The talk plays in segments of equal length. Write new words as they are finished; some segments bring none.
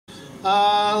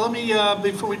Let me,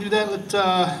 before we do that, let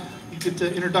you get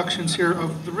the introductions here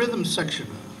of the rhythm section.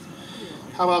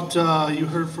 How about, you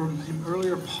heard from him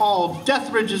earlier, Paul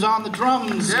Deathridge is on the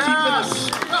drums, Yeah.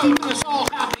 keeping us all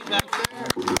happy back there.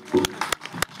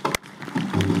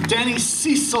 Danny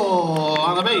Cecil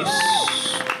on the bass.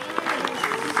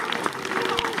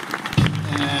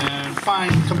 And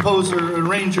fine composer,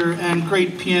 arranger, and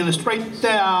great pianist right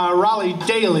there, Raleigh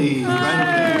Daly. Right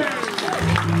over there.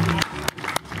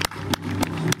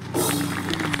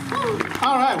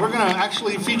 All right, we're going to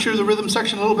actually feature the rhythm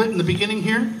section a little bit in the beginning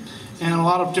here, and a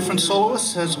lot of different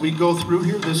soloists as we go through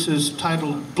here. This is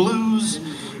titled Blues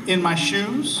in My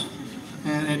Shoes,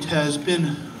 and it has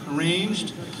been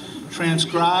arranged,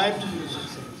 transcribed,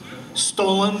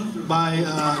 stolen by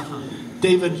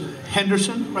David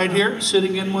Henderson right here,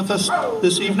 sitting in with us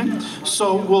this evening.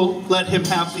 So we'll let him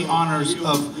have the honors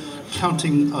of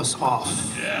counting us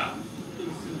off. Yeah.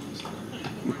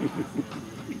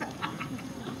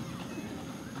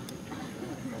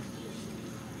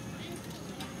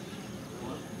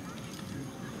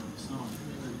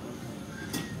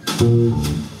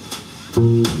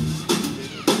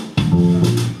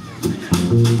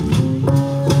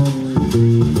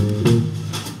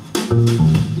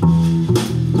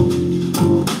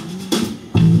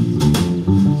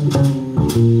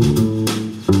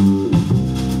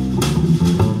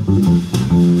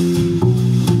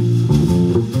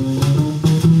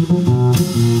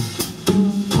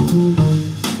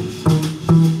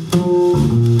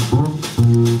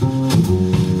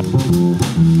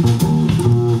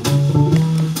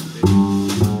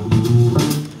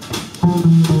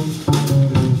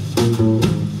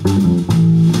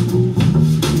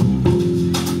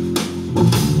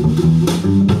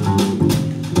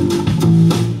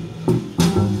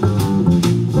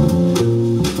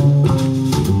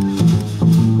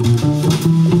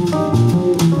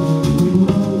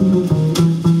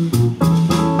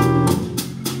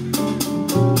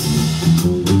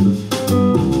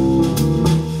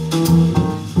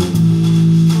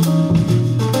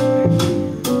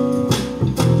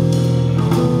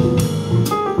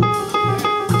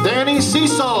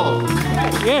 Cecil.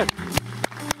 Yeah.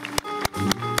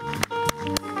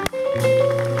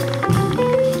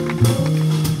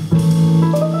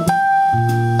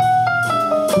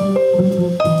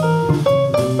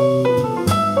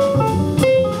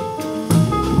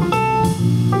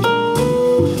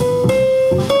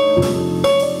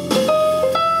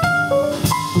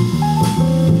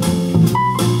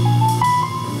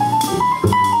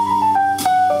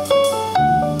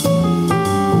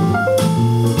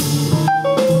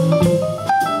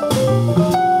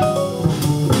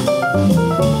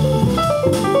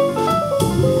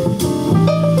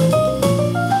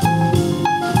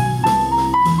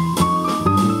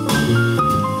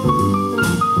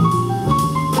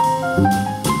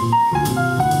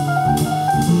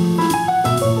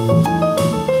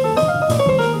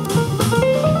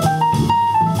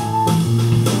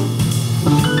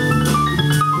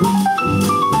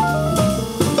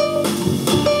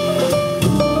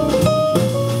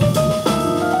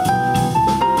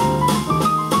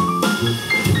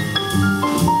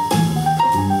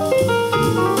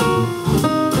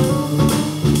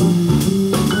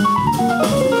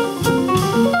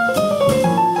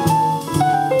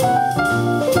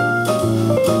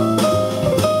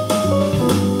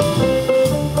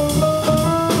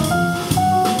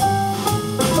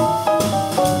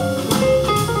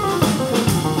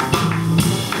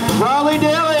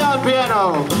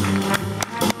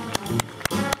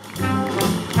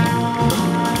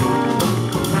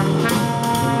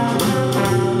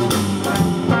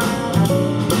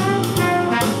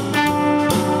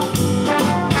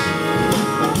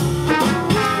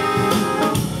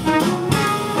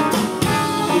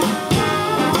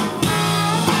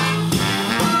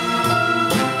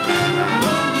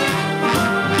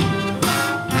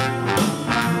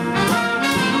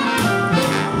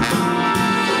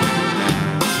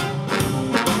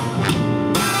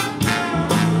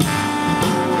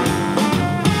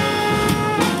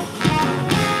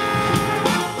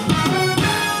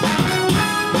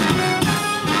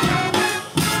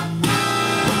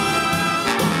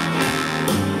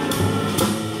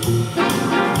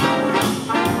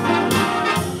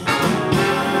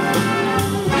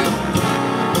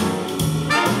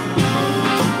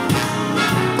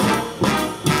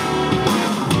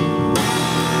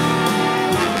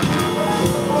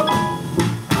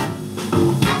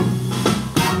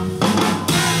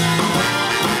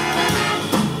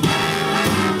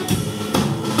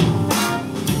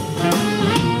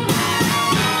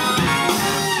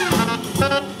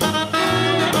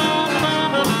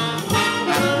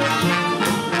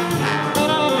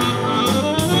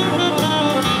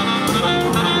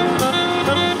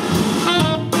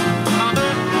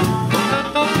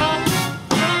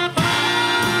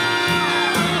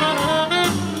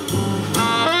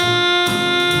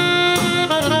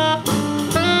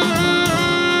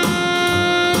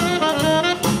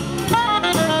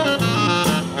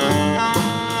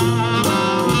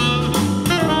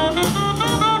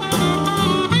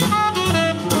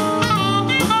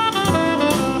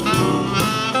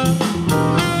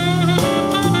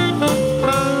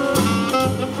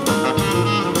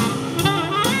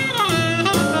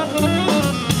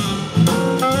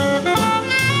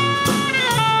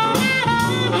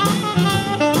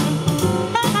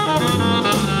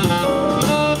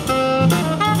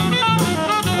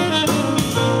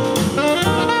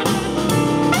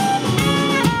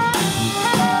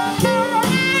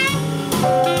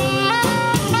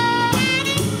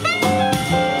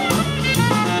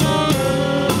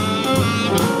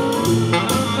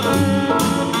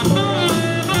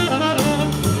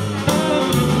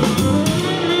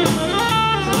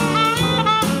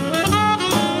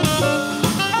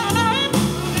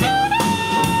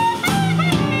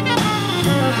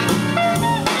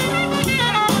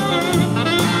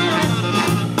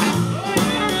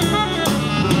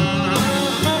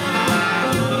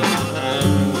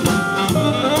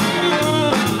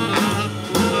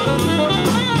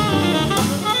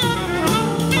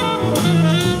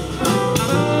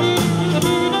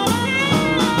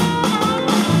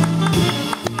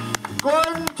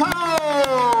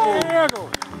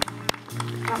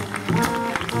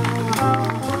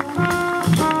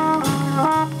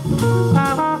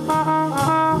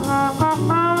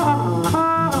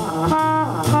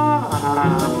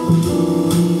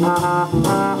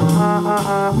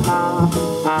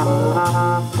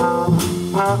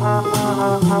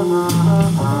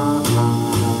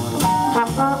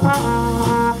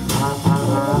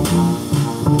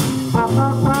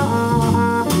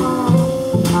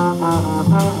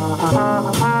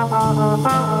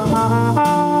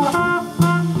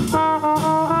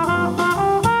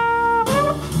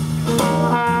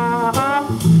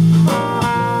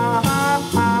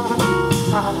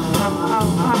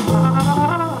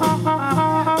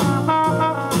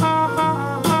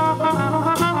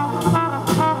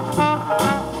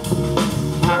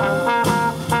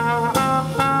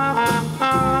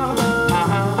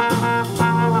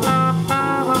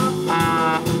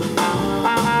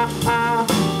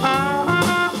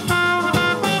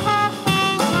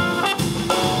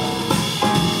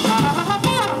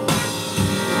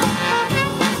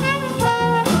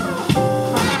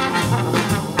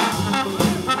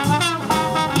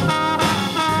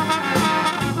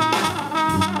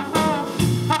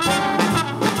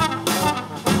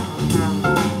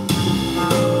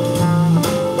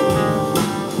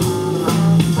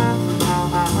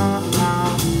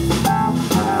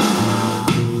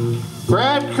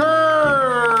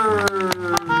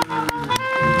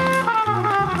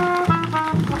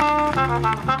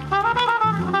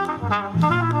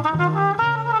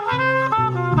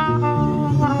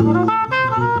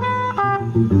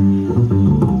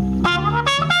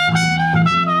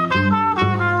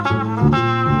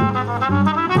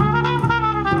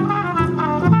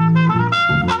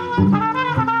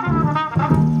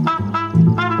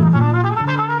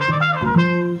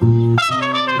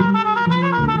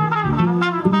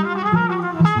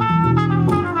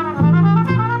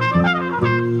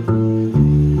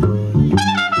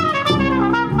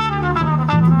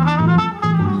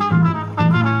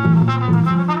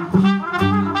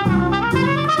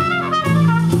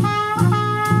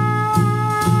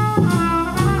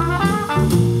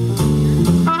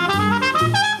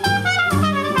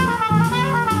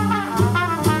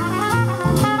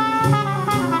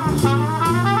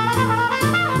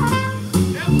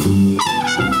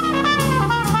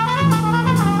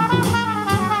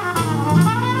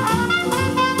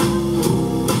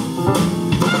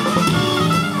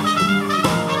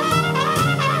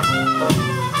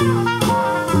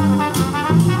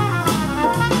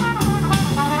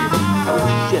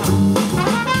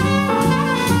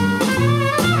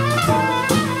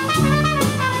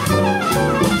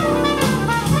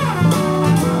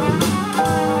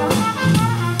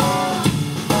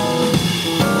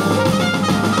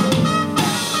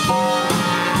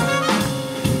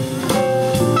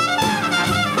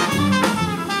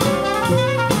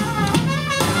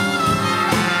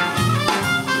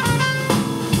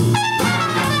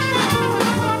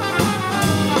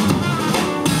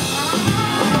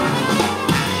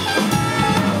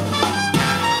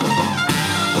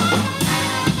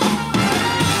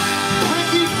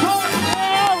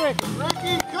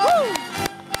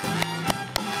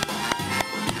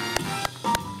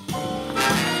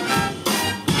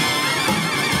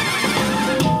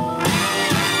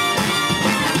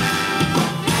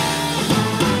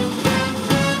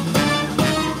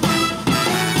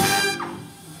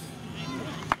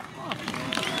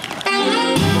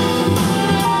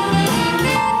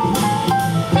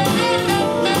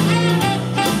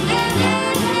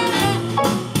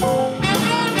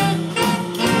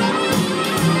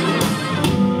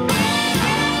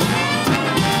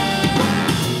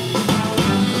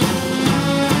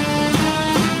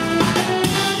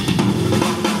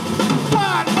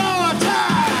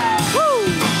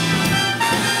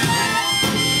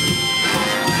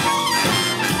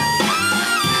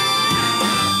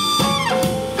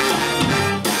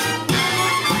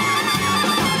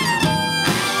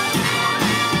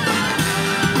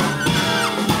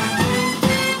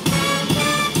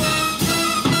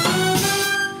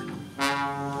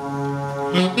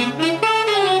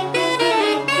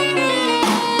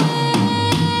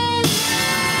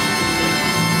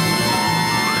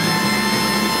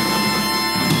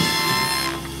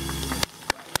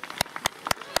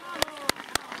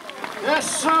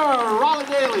 Yes, sir. Raleigh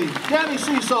Daly, Danny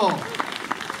Cecil,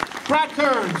 Brad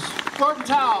Kearns, Gordon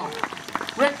Towle,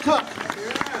 Rick Cook.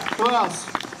 Who else?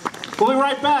 We'll be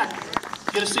right back.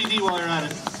 Get a CD while you're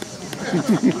at it.